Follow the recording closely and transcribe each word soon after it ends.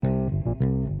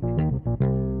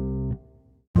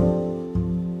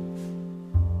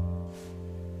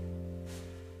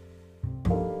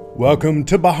Welcome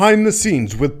to Behind the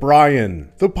Scenes with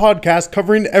Brian, the podcast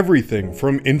covering everything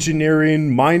from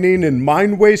engineering, mining, and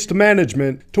mine waste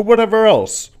management to whatever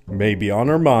else may be on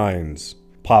our minds.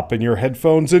 Pop in your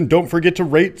headphones and don't forget to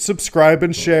rate, subscribe,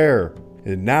 and share.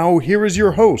 And now, here is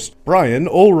your host, Brian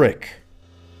Ulrich.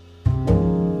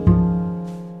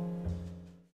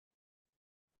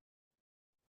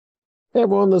 Hey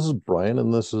everyone, this is Brian,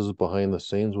 and this is Behind the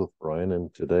Scenes with Brian.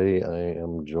 And today I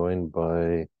am joined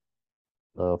by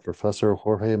Professor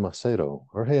Jorge Macedo.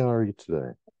 Jorge, how are you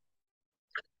today?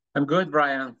 I'm good,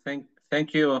 Brian.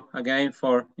 Thank you again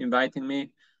for inviting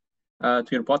me to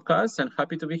your podcast, and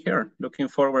happy to be here. Looking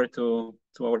forward to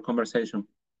our conversation.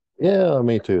 Yeah,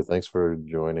 me too. Thanks for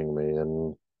joining me.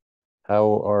 And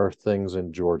how are things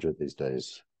in Georgia these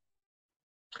days?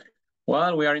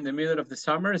 Well, we are in the middle of the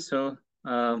summer, so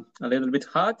a little bit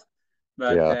hot,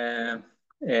 but Yeah,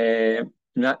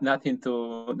 nothing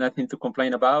to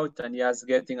complain about. And just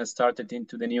getting us started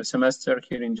into the new semester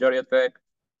here in Georgia Tech.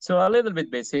 So a little bit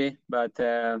busy, but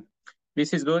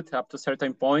this is good up to a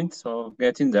certain point. So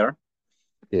getting there.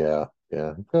 yeah.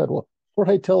 Good. Well,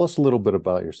 Jorge, tell us a little bit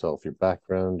about yourself, your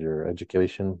background, your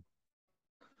education.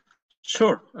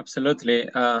 Sure, absolutely.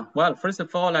 Well, first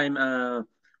of all,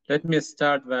 let me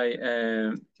start by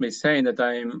saying that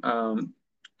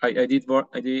I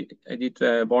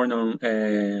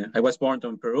was born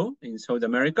in Peru in South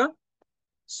America.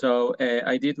 So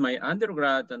I did my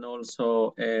undergrad and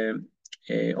also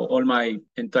all my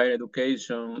entire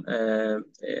education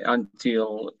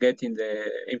until getting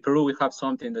in Peru. We have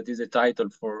something that is a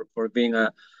title for being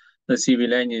a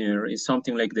civil engineer. Is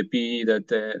something like the PE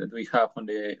that we have on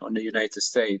the United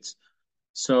States.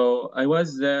 So I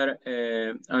was there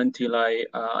until I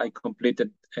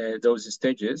completed those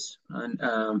stages, and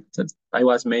I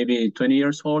was maybe 20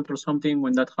 years old or something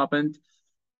when that happened.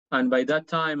 And by that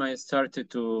time, I started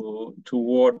to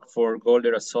work for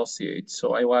Golder Associates.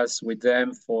 So I was with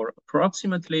them for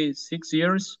approximately 6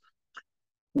 years,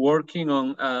 working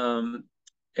on.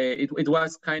 It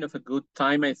was kind of a good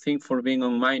time, I think, for being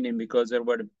on mining because there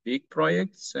were big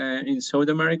projects in South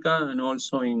America and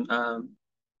also in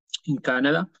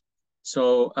Canada.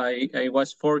 So I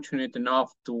was fortunate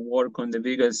enough to work on the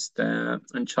biggest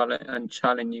and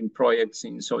challenging projects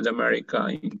in South America,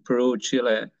 in Peru,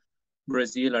 Chile,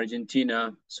 Brazil,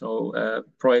 Argentina. So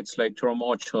projects like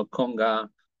Toromocho, Conga,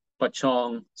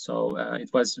 Pachón. So it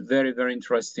was very, very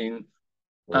interesting.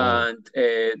 Wow. And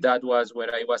that was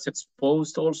where I was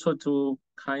exposed also to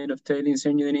kind of tailings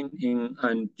engineering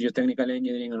and geotechnical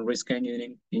engineering and risk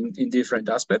engineering in different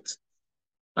aspects.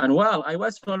 And well, I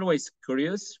was always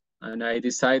curious, and I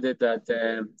decided that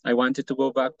I wanted to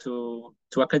go back to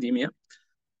academia.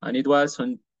 And it was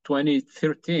in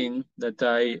 2013 that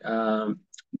I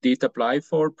did apply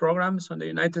for programs on the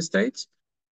United States.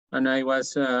 And I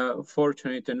was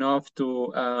fortunate enough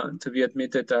to be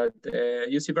admitted at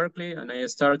UC Berkeley, and I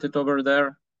started over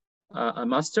there a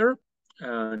master.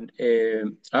 And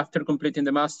after completing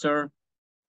the master,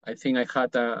 I think I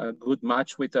had a good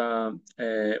match with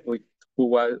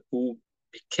who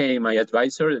became my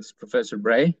advisor. It's Professor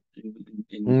Bray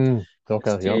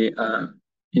Okay, yeah.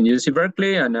 In UC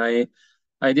Berkeley, and I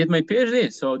did my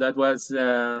PhD. So that was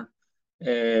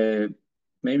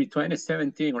maybe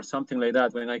 2017 or something like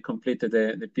that when I completed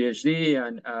the PhD,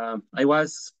 and I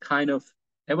was kind of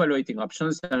evaluating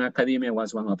options, and academia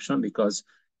was one option because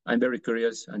I'm very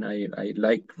curious and I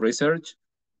like research.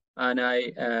 And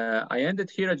I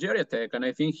ended here at Georgia Tech, and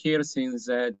I've been here since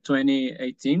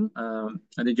 2018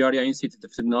 at the Georgia Institute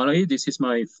of Technology. This is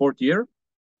my fourth year,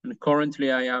 and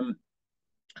currently I am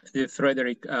the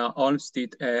Frederick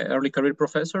Olmsted Early Career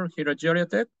Professor here at Georgia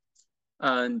Tech.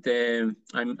 And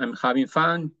I'm having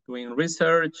fun doing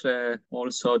research,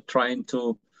 also trying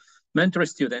to mentor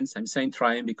students. I'm saying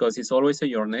trying because it's always a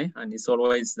journey, and it's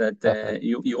always that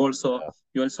you also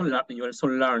learn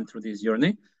through this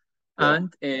journey, Yeah.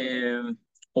 and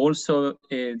also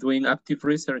doing active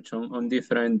research on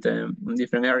different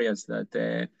areas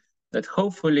that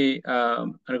hopefully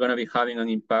are going to be having an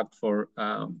impact for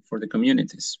the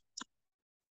communities.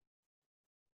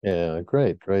 Yeah,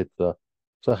 great.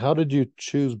 So how did you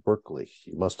choose Berkeley?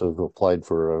 You must have applied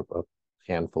for a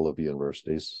handful of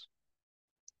universities.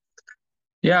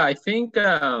 Yeah, I think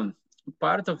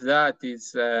part of that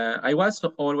is I was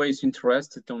always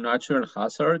interested in natural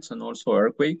hazards and also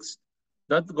earthquakes.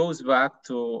 That goes back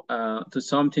to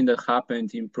something that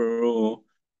happened in Peru.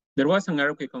 There was an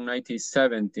earthquake in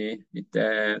 1970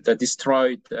 that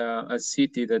destroyed a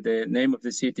city. That the name of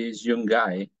the city is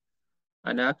Yungay,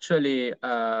 and actually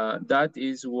that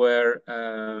is where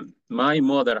my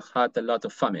mother had a lot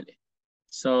of family.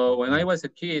 So when I was a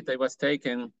kid, I was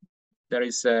taken there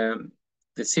is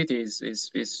the city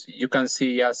is you can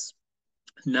see just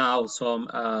now some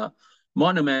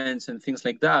monuments and things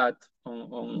like that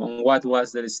on what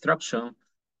was the destruction.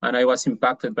 And I was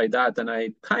impacted by that. And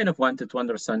I kind of wanted to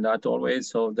understand that always.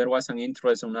 So there was an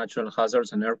interest on natural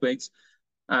hazards and earthquakes.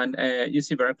 And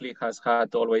UC Berkeley has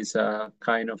had always a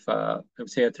kind of, I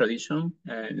would say, a tradition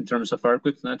in terms of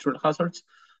earthquakes, natural hazards.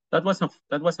 That was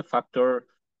a factor.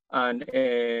 And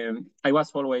I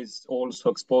was always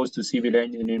also exposed to civil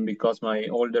engineering because my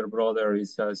older brother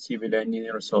is a civil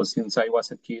engineer. So since I was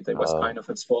a kid, I was kind of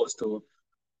exposed to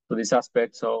this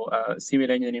aspect. So civil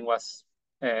engineering was,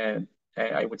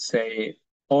 I would say,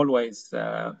 always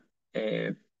a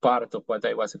part of what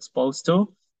I was exposed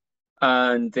to.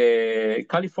 And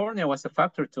California was a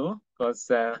factor too, because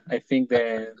I think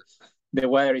the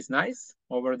weather is nice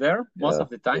over there most of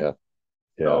the time.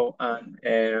 So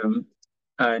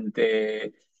and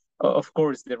of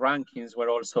course the rankings were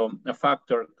also a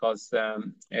factor because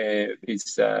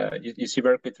it's UC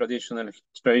Berkeley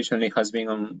traditionally has been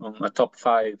on a top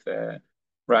 5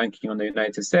 ranking on the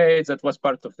United States. That was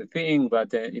part of the thing,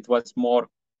 but it was more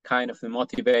kind of the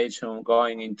motivation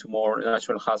going into more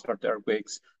natural hazard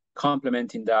earthquakes,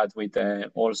 complementing that with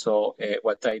also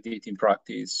what I did in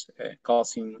practice,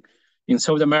 causing in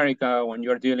South America, when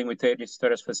you're dealing with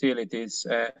storage facilities,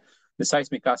 the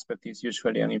seismic aspect is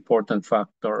usually an important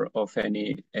factor of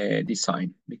any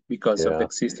design because of the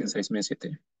existing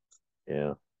seismicity.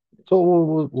 Yeah. So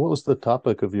what was the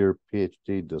topic of your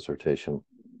PhD dissertation?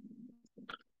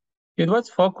 It was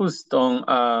focused on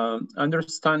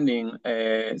understanding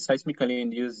seismically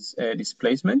induced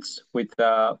displacements with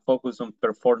a focus on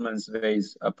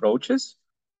performance-based approaches.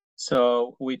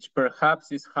 So, which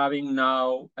perhaps is having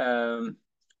now,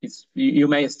 you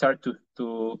may start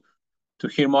to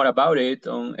hear more about it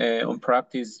on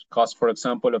practice because, for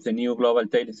example, of the new global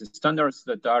tailings standards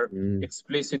that are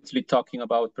explicitly talking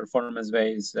about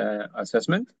performance-based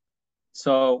assessment.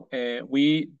 So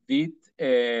we did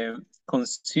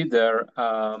consider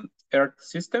earth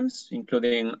systems,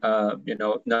 including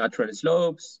natural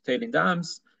slopes, tailing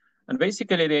dams, and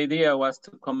basically the idea was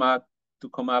to come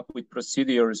up with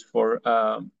procedures for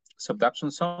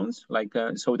subduction zones like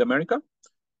South America,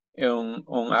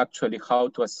 on actually how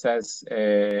to assess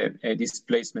a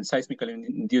displacement, seismically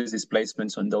induced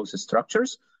displacements on those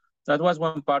structures. That was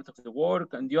one part of the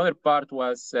work, and the other part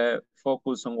was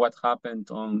focused on what happened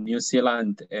on New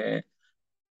Zealand.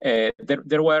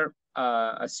 There were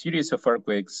a series of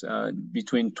earthquakes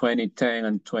between 2010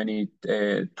 and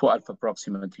 2012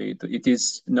 approximately. It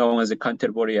is known as the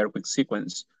Canterbury earthquake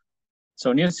sequence.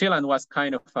 So New Zealand was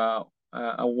kind of a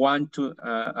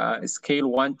scale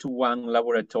 1-to-1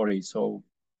 laboratory. So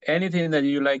anything that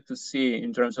you like to see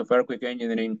in terms of earthquake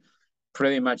engineering,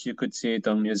 pretty much you could see it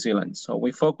on New Zealand. So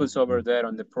we focus over there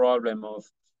on the problem of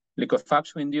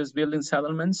liquefaction-induced building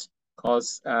settlements,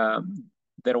 because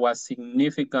there was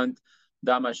significant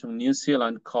damage on New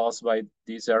Zealand caused by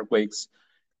these earthquakes,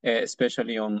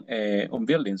 especially on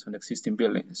buildings, on existing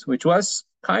buildings, which was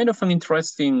kind of an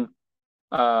interesting.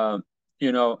 The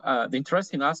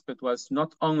interesting aspect was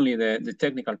not only the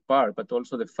technical part, but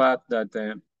also the fact that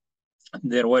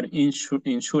there were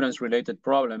insurance-related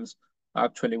problems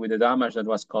actually with the damage that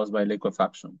was caused by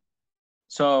liquefaction.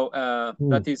 So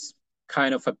that is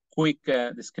kind of a quick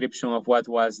description of what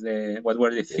were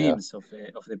the themes of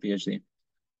the PhD.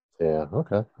 Yeah.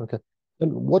 Okay.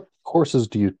 And what courses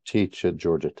do you teach at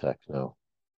Georgia Tech now?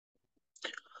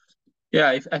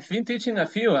 Yeah, I've been teaching a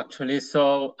few actually.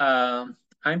 So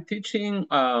I'm teaching.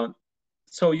 I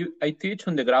teach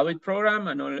on the graduate program,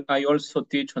 and I also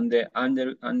teach on the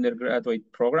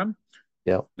undergraduate program.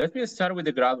 Yeah. Let me start with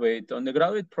the graduate. On the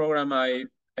graduate program, I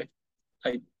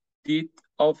did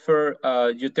offer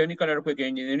geotechnical earthquake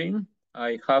engineering.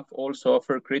 I have also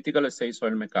offered critical assay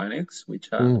soil mechanics, which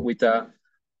with a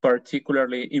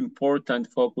particularly important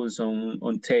focus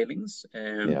on tailings.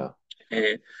 And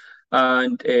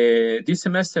this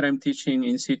semester I'm teaching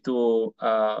in situ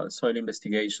soil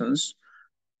investigations,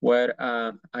 where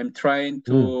I'm trying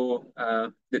to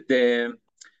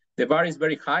the bar is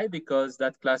very high because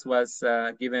that class was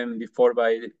given before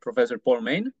by Professor Paul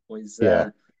Main, who is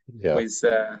kind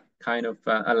of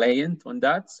a legend on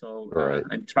that. So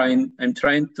I'm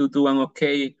trying to do an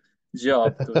okay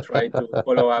job to try to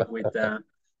follow up with what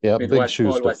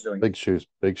Paul was doing. Big shoes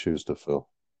to fill.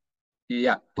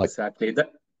 Yeah, exactly.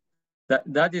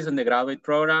 That is on the graduate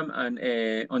program, and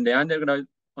on the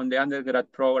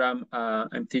undergrad program,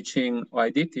 I'm teaching, or I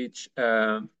did teach.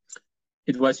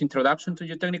 It was Introduction to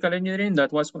Geotechnical Engineering.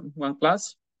 That was one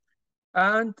class.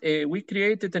 And we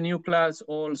created a new class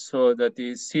also that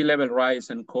is sea level rise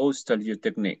and coastal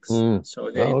geotechniques. So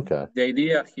okay. the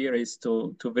idea here is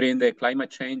to bring the climate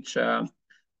change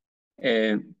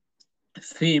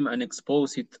theme and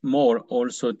expose it more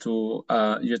also to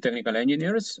geotechnical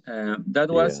engineers. That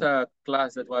was a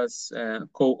class that was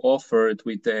co-offered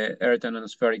with the Earth and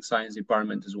Atmospheric Science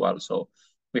Department as well. So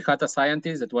we had a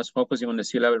scientist that was focusing on the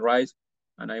sea level rise,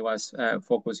 and I was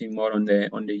focusing more on the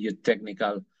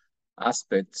geotechnical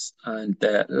aspects. And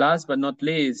last but not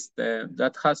least,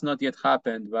 that has not yet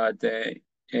happened, but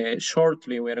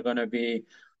shortly we're going to be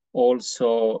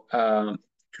also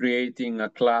creating a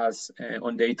class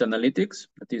on data analytics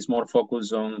that is more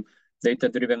focused on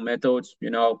data-driven methods. You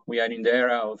know, we are in the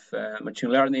era of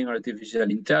machine learning,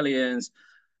 artificial intelligence,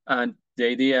 and the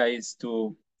idea is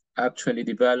to actually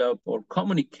develop or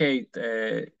communicate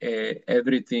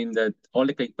everything that all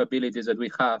the capabilities that we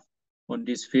have on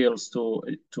these fields to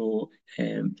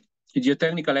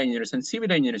geotechnical engineers and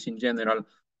civil engineers in general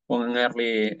on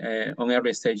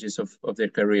early stages of their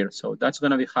career. So that's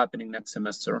going to be happening next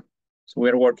semester. So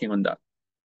we're working on that.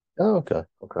 Oh, okay.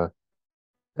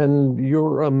 And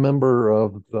you're a member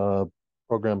of the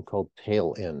program called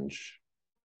TailEng.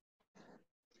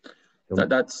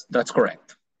 That's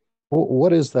correct.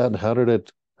 What is that? How did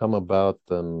it come about,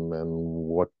 and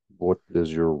what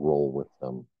is your role with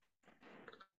them?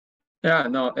 Yeah,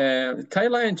 no,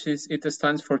 TailEng it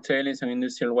stands for Tailings and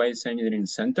Industrial Waste Engineering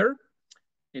Center.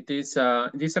 It is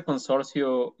a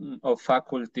consortium of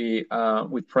faculty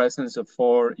with presence of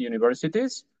 4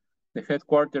 universities. The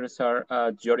headquarters are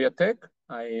at Georgia Tech.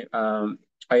 I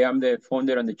am the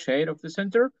founder and the chair of the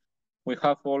center. We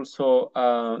have also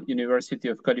University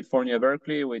of California,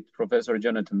 Berkeley with Professor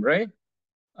Jonathan Bray.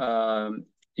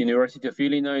 University of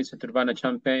Illinois at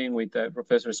Urbana-Champaign with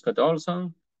Professor Scott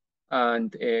Olson,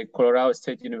 and Colorado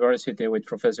State University with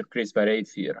Professor Chris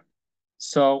Barathier.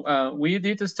 So we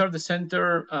did start the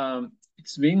center.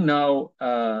 It's been now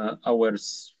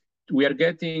we are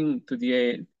getting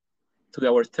to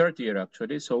our 3rd year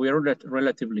actually. So we are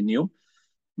relatively new,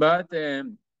 but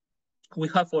we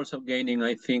have also gaining,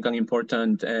 I think, an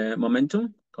important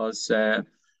momentum because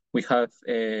we have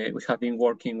been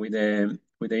working with the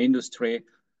industry.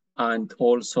 And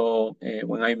also,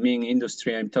 when I mean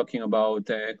industry, I'm talking about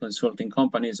consulting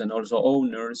companies and also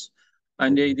owners.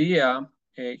 And the idea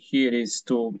here is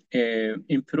to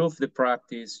improve the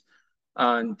practice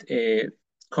and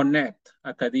connect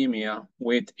academia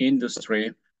with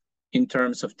industry in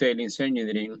terms of tailings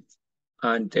engineering.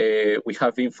 And we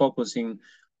have been focusing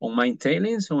on mine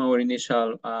tailings on our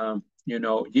initial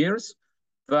years.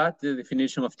 But the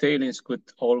definition of tailings could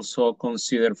also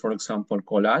consider, for example,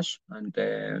 coal ash and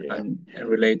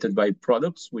related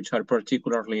byproducts, which are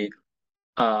particularly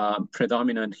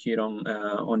predominant here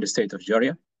on the state of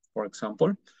Georgia, for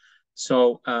example.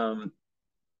 So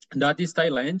that is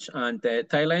TailEng, and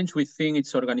TailEng within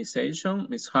its organization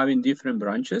is having different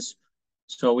branches.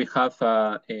 So we have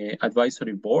an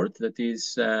advisory board that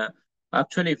is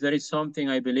actually, if there is something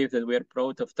I believe that we are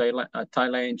proud of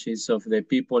TailEng is of the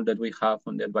people that we have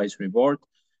on the advisory board.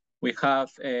 We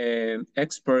have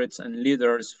experts and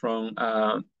leaders from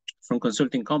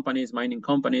consulting companies, mining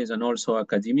companies, and also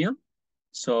academia.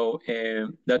 So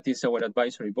that is our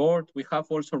advisory board. We have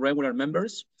also regular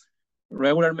members.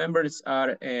 Regular members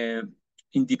are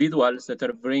individuals that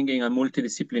are bringing a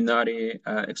multidisciplinary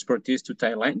expertise to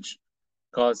TailEng,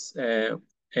 because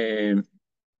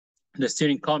the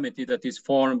steering committee that is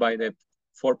formed by the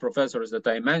 4 professors that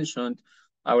I mentioned,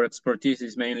 our expertise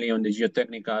is mainly on the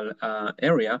geotechnical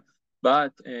area,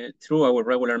 but through our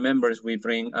regular members, we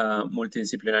bring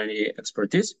multidisciplinary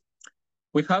expertise.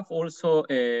 We have also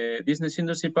business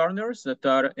industry partners that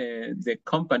are the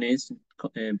companies,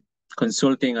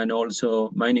 consulting and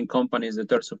also mining companies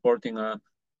that are supporting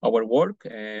our work.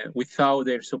 Without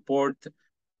their support,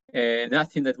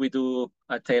 nothing that we do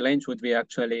at TailEng would be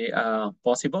actually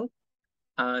possible.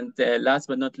 And last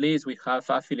but not least, we have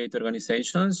affiliate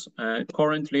organizations.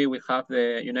 Currently, we have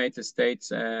the United States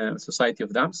Society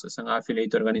of Dams as an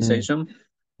affiliate organization.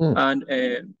 And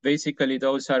basically,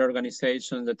 those are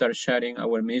organizations that are sharing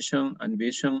our mission and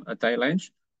vision at TailEng,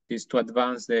 is to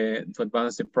advance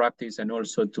the practice and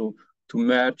also to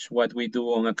merge what we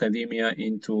do on academia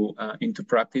into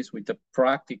practice with a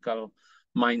practical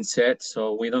mindset.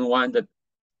 So we don't want that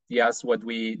just what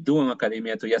we do in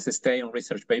academia to just stay on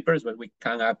research papers, but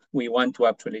we want to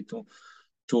actually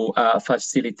to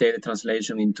facilitate the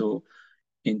translation into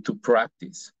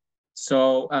practice.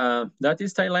 So that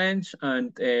is TailEng,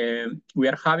 and we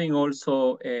are having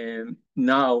also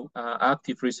now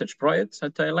active research projects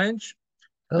at TailEng.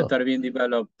 Oh, that are being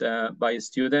developed by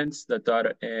students that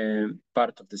are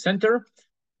part of the center.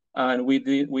 And we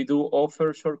do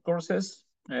offer short courses,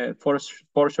 four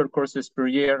short courses per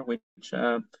year, which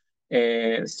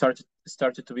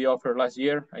started to be offered last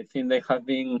year. I think they have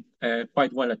been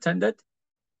quite well attended.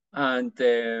 And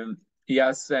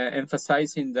yes,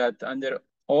 emphasizing that under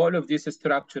all of this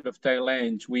structure of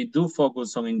TileEng, we do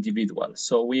focus on individuals.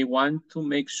 So we want to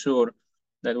make sure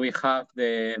that we have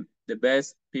the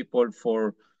best people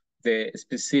for the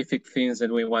specific things that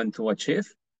we want to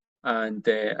achieve. And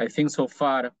I think so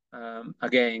far,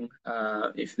 again,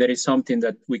 if there is something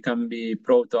that we can be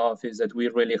proud of, is that we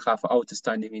really have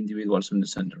outstanding individuals in the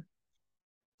center.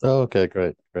 oh, okay,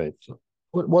 great, great. So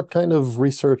what kind of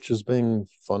research is being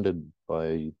funded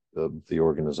by the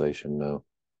organization now?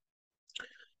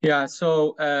 Yeah,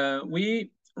 so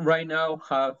we right now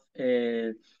have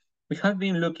we have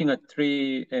been looking at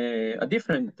three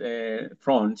different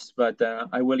fronts, but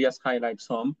I will just highlight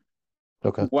some.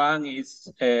 Okay. One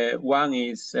is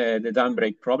the dam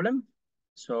break problem.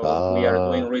 So we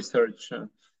are doing research.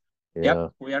 Yeah,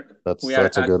 we are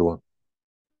that's a good one.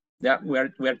 Yeah,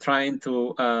 we are trying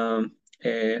to.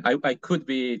 I could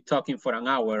be talking for an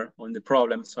hour on the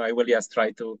problem, so I will just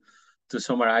try to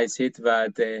summarize it.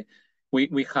 But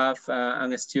we have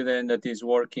a student that is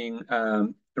working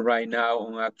right now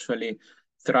on actually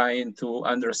trying to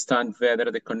understand better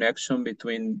the connection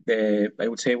between I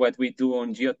would say, what we do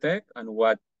on geotech and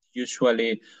what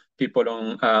usually people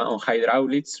on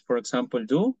hydraulics, for example,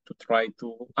 do, to try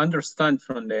to understand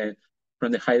from the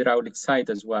hydraulic side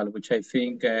as well, which I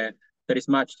think there is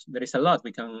a lot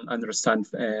we can understand,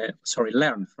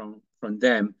 learn from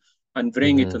them and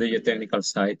bring it to the geotechnical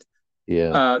side.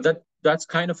 Yeah. That's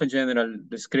kind of a general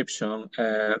description.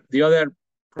 The other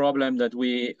problem that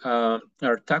we are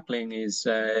tackling is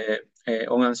on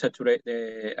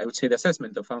unsaturated, I would say, the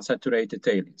assessment of unsaturated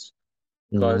tailings,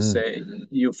 because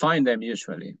you find them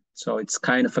usually. So it's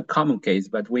kind of a common case,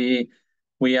 but we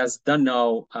just don't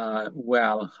know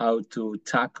well how to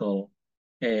tackle,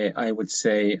 I would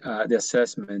say, the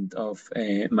assessment of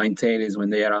mine tailings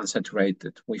when they are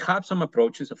unsaturated. We have some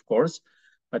approaches, of course,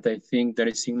 but I think there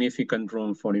is significant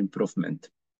room for improvement.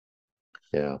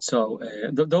 Yeah. So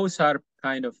those are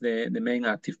kind of the main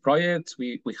active projects.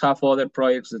 We have other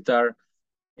projects that are,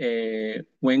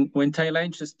 when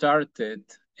TileEng started,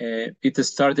 it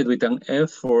started with an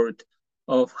effort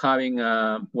of having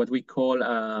what we call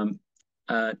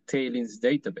a tailings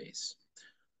database.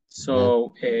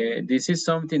 So this is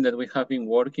something that we have been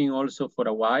working also for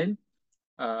a while.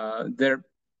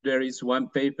 There is one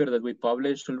paper that we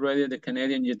published already, the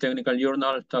Canadian Geotechnical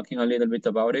Journal, talking a little bit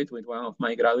about it with one of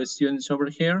my graduate students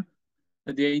over here.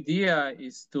 The idea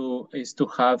is to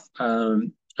have a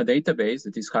database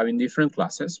that is having different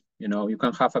classes. You know, you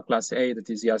can have a class A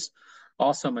that is just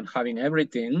awesome and having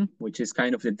everything, which is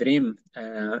kind of the dream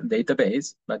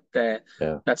database, but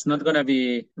that's not going to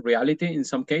be reality in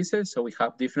some cases. So we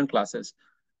have different classes.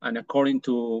 And according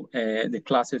to the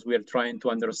classes, we are trying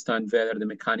to understand better the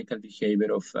mechanical behavior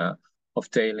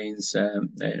of tailings,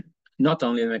 not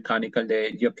only the mechanical,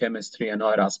 the geochemistry and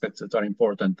other aspects that are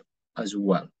important as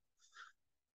well.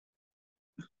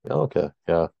 Okay,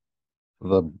 yeah.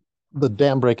 The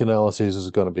dam break analysis is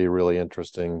going to be really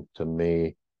interesting to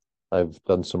me. I've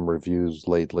done some reviews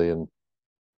lately, and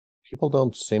people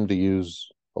don't seem to use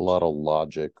a lot of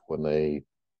logic when they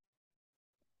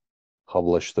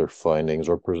publish their findings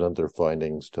or present their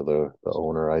findings to the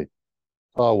owner. I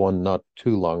saw one not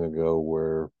too long ago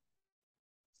where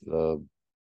the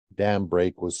dam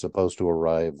break was supposed to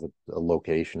arrive at a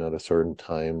location at a certain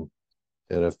time,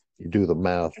 and if you do the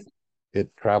math,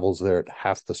 it travels there at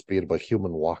half the speed of a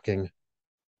human walking.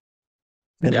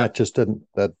 And that just didn't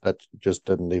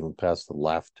even pass the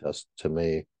laugh test to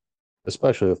me,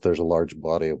 especially if there's a large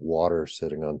body of water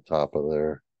sitting on top of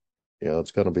there. You know,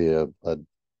 it's going to be a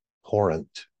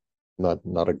torrent, not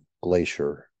a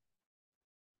glacier.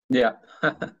 Yeah.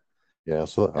 Yeah,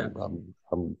 so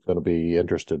I'm going to be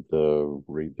interested to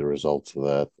read the results of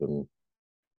that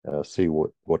and see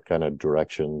what kind of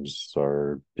directions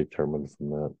are determined from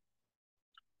that.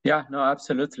 Yeah, no,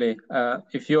 absolutely.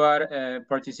 If you are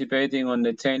participating on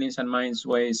the Tailings and Mines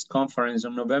Waste conference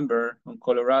in November in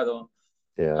Colorado,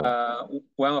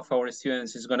 one of our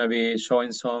students is going to be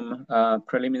showing some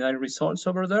preliminary results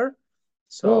over there.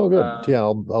 So, good. Yeah,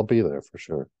 I'll be there for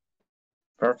sure.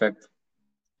 Perfect.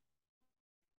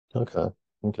 Okay.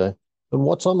 And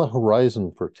what's on the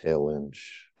horizon for TileEng?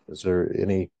 Is there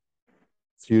any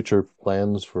future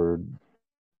plans for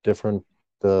different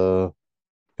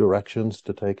directions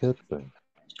to take it?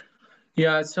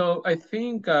 Yeah, so I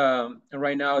think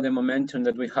right now the momentum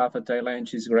that we have at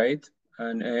TileEng is great.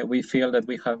 and we feel that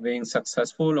we have been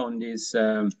successful on this.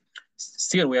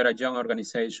 Still, we are a young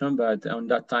organization, but on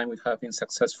that time we have been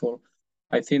successful.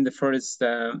 I think the first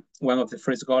one of the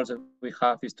first goals that we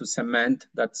have is to cement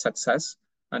that success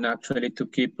and actually to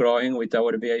keep growing with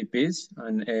our VIPs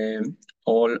and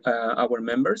all our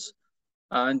members.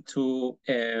 And to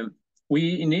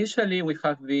we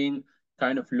have been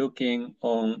kind of looking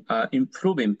on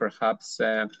improving perhaps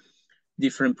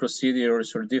different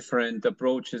procedures or different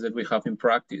approaches that we have in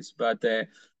practice. But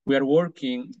we are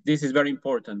working, this is very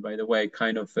important, by the way,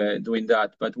 kind of doing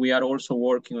that, but we are also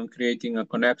working on creating a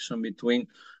connection between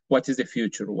what is the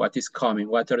future, what is coming,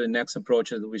 what are the next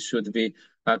approaches that we should be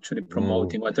actually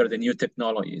promoting, what are the new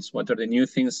technologies, what are the new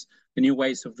things, the new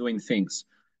ways of doing things.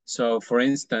 So for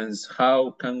instance, how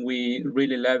can we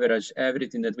really leverage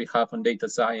everything that we have on data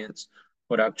science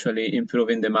for actually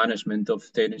improving the management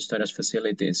of tailings storage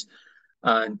facilities?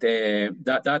 And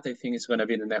that I think is going to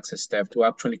be the next step, to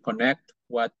actually connect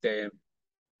what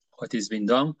is being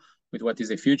done with what is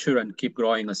the future and keep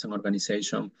growing as an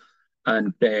organization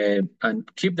and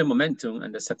keep the momentum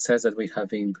and the success that we have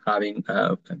been having,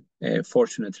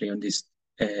 fortunately, on this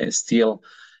still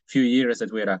few years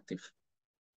that we are active.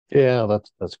 Yeah,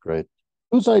 that's great.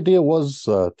 Whose idea was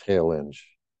Tailenge?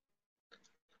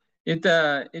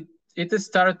 It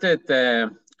started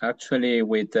actually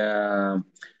with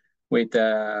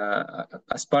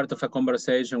as part of a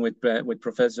conversation with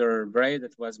Professor Bray,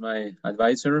 that was my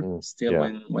advisor,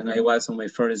 when I was on my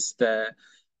first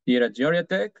year at Georgia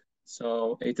Tech.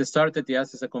 So it started,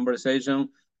 yes, as a conversation,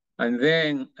 and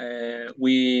then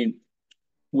we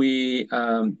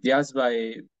just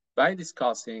by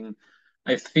discussing,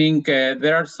 I think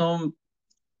there are some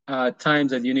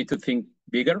times that you need to think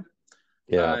bigger.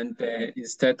 Yeah. And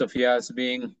instead of just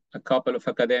being a couple of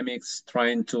academics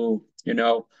trying to,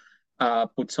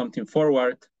 put something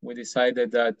forward, we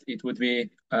decided that it would be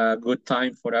a good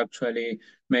time for actually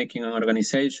making an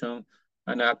organization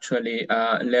and actually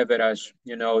leverage,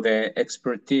 the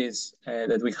expertise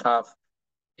that we have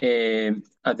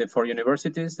at the 4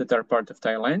 universities that are part of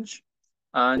Tailenge,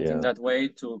 and in that way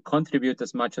to contribute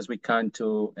as much as we can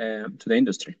to the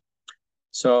industry.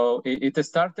 So it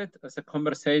started as a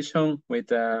conversation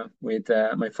with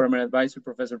my former advisor,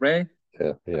 Professor Ray.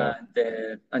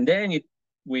 And then it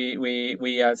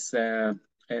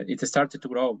started to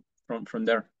grow from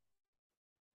there.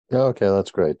 Okay,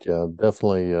 that's great. Yeah,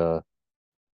 definitely a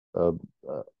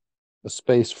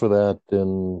space for that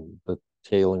in the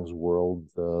tailings world.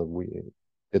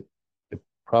 It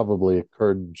probably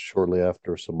occurred shortly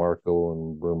after Samarco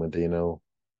and Brumadinho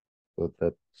with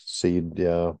that seed.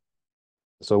 Yeah.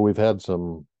 So we've had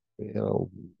some,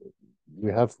 we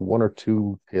have 1 or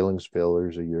 2 tailings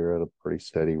failures a year at a pretty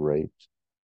steady rate.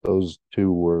 Those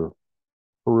 2 were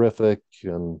horrific,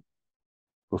 and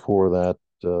before that,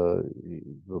 the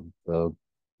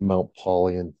Mount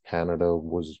Polley in Canada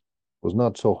was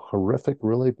not so horrific,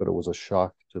 really, but it was a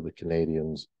shock to the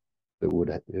Canadians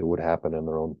that it would happen in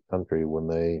their own country when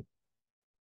they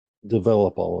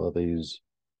develop all of these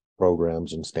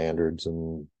programs and standards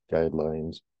and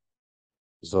guidelines.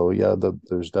 So yeah,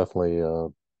 there's definitely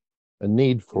a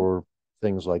need for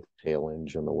things like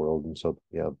Tailenge in the world, and so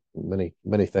yeah,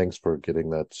 many thanks for getting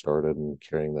that started and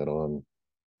carrying that on.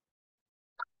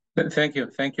 Thank you,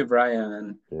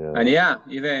 Brian. And yeah,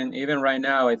 even right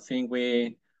now, I think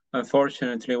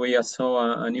unfortunately we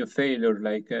saw a new failure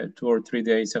like 2 or 3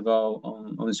 days ago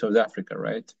on South Africa,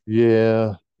 right?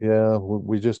 Yeah,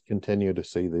 we just continue to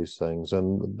see these things,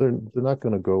 and they're not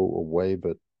going to go away,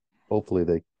 but hopefully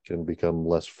they can become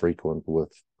less frequent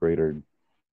with greater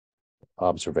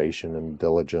observation and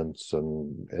diligence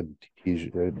and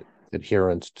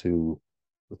adherence to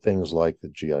things like the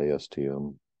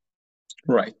GISTM.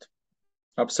 Right.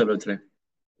 Absolutely.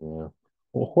 Yeah.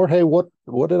 Well, Jorge, what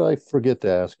did I forget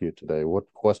to ask you today?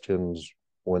 What questions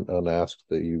went unasked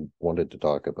that you wanted to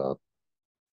talk about?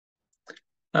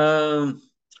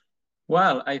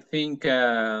 Well, I think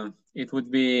it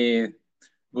would be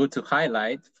good to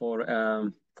highlight for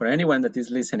anyone that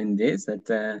is listening this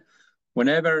that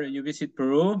whenever you visit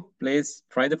Peru, please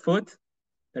try the food.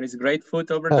 There is great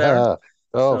food over there.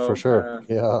 For sure.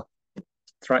 Yeah.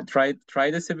 Try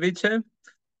the ceviche,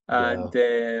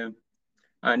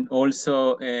 and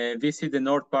also visit the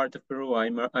north part of Peru.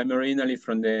 I'm originally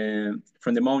from the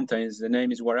mountains. The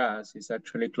name is Huaraz. It's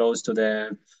actually close to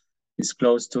a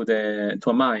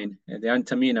mine, the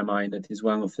Antamina mine, that is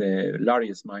one of the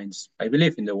largest mines, I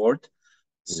believe, in the world.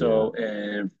 So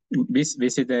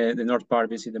visit the north part,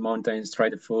 visit the mountains, try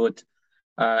the food.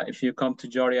 If you come to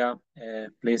Georgia,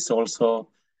 please also,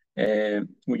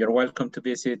 you're welcome to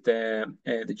visit the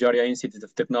Georgia Institute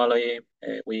of Technology.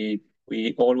 We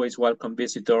We always welcome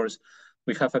visitors.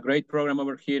 We have a great program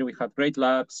over here. We have great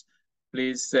labs.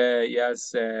 Please,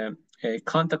 yes,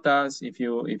 contact us if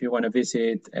you want to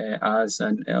visit us.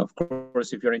 And of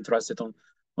course, if you're interested on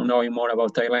knowing more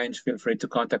about Thailand, feel free to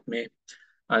contact me,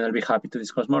 and I'll be happy to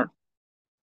discuss more.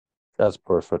 That's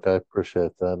perfect. I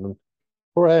appreciate that. And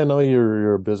Jorge, I know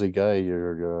you're a busy guy.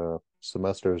 Your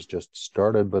semester has just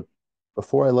started, but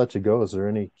before I let you go, is there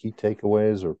any key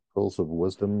takeaways or pearls of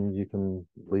wisdom you can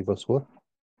leave us with?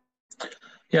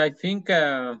 Yeah, I think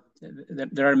there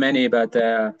are many, but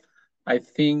I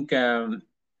think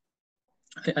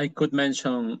I could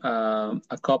mention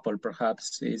a couple.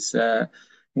 Perhaps is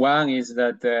one is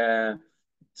that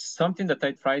something that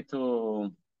I try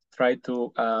to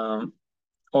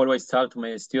always tell to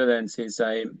my students is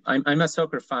I'm a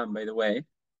soccer fan, by the way.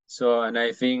 So, and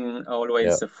I think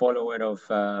always a follower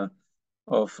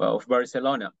of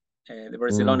Barcelona, the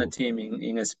Barcelona team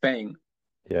in Spain.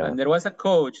 Yeah. And there was a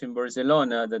coach in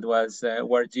Barcelona that was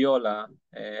Guardiola,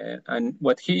 and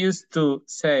what he used to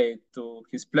say to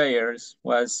his players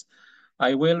was,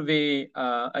 "I will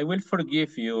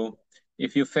forgive you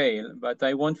if you fail, but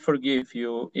I won't forgive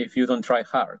you if you don't try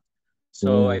hard."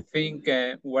 So I think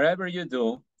wherever you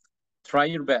do, try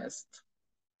your best.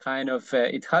 Kind of,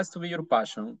 it has to be your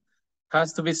passion,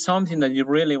 has to be something that you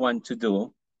really want to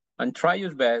do, and try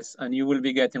your best, and you will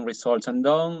be getting results. And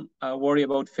don't worry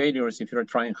about failures if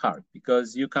you're trying hard,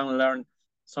 because you can learn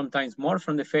sometimes more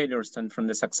from the failures than from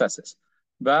the successes.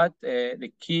 But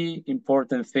the key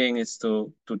important thing is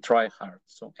to try hard.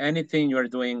 So anything you're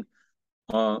doing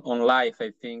on life, I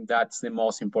think that's the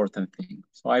most important thing.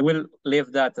 So I will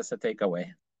leave that as a takeaway.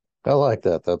 I like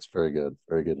that. That's very good.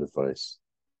 Very good advice.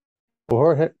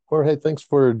 Well, Jorge, thanks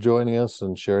for joining us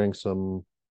and sharing some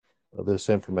of this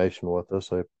information with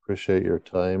us. I appreciate your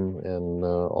time, and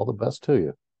all the best to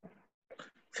you.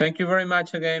 Thank you very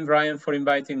much again, Brian, for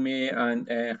inviting me, and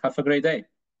have a great day.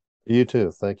 You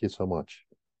too. Thank you so much.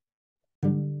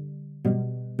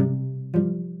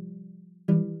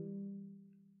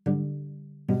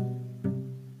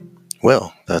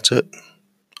 Well, that's it.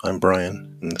 I'm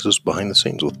Brian, and this is Behind the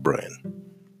Scenes with Brian.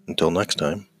 Until next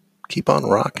time, keep on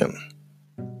rocking.